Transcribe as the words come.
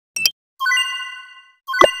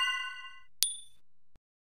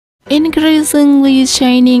Increasingly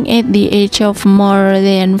shining at the age of more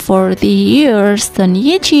than 40 years, Son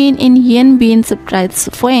Ye-jin and Hyun Bin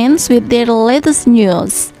surprised fans with their latest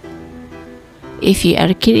news. If you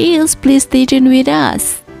are curious, please stay tuned with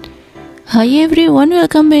us. Hi everyone,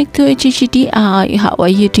 welcome back to HGDI. How are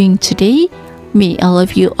you doing today? May all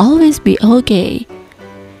of you always be okay.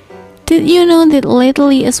 Did you know that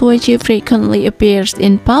lately as YG frequently appears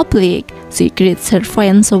in public, she greets her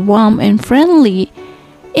fans warm and friendly.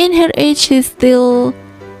 In her age, she still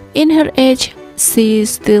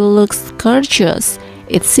looks gorgeous.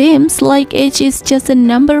 It seems like age is just a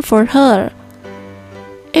number for her.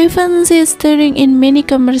 Even she's starring in many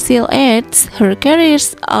commercial ads, her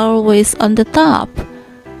career's always on the top.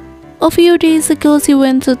 A few days ago, she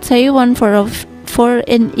went to Taiwan for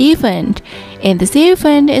an event, and this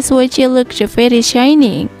event YG looked very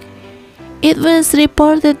shining. It was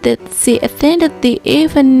reported that she attended the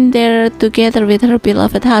event there together with her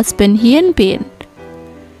beloved husband Hyun Bin.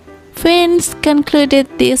 Fans concluded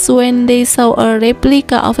this when they saw a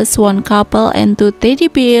replica of a swan couple and two teddy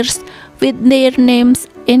bears with their names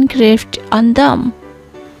engraved on them.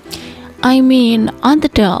 I mean, on the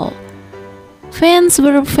doll. Fans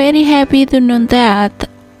were very happy to know that,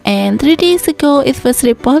 and 3 days ago it was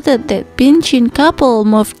reported that Bin-jin couple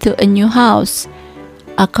moved to a new house.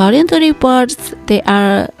 According to reports, they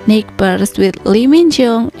are neighbors with Lee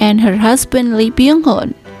Min-jung and her husband Lee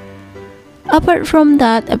Byung-hun. Apart from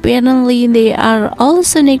that, apparently they are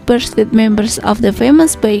also neighbors with members of the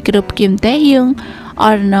famous boy group Kim Taehyung,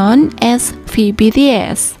 are known as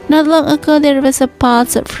VBTS. Not long ago, there was a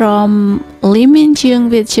post from Lee Min-jung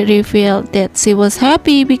which revealed that she was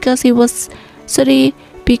happy because she was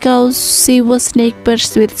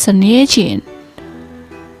neighbors with Son Ye-jin.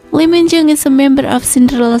 Lee Min-jung is a member of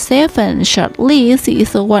Cinderella 7. Shortly, she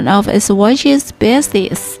is one of YG's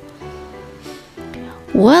besties.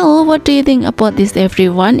 Well, what do you think about this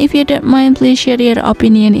everyone? If you don't mind, please share your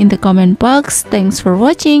opinion in the comment box. Thanks for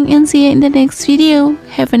watching and see you in the next video.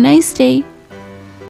 Have a nice day.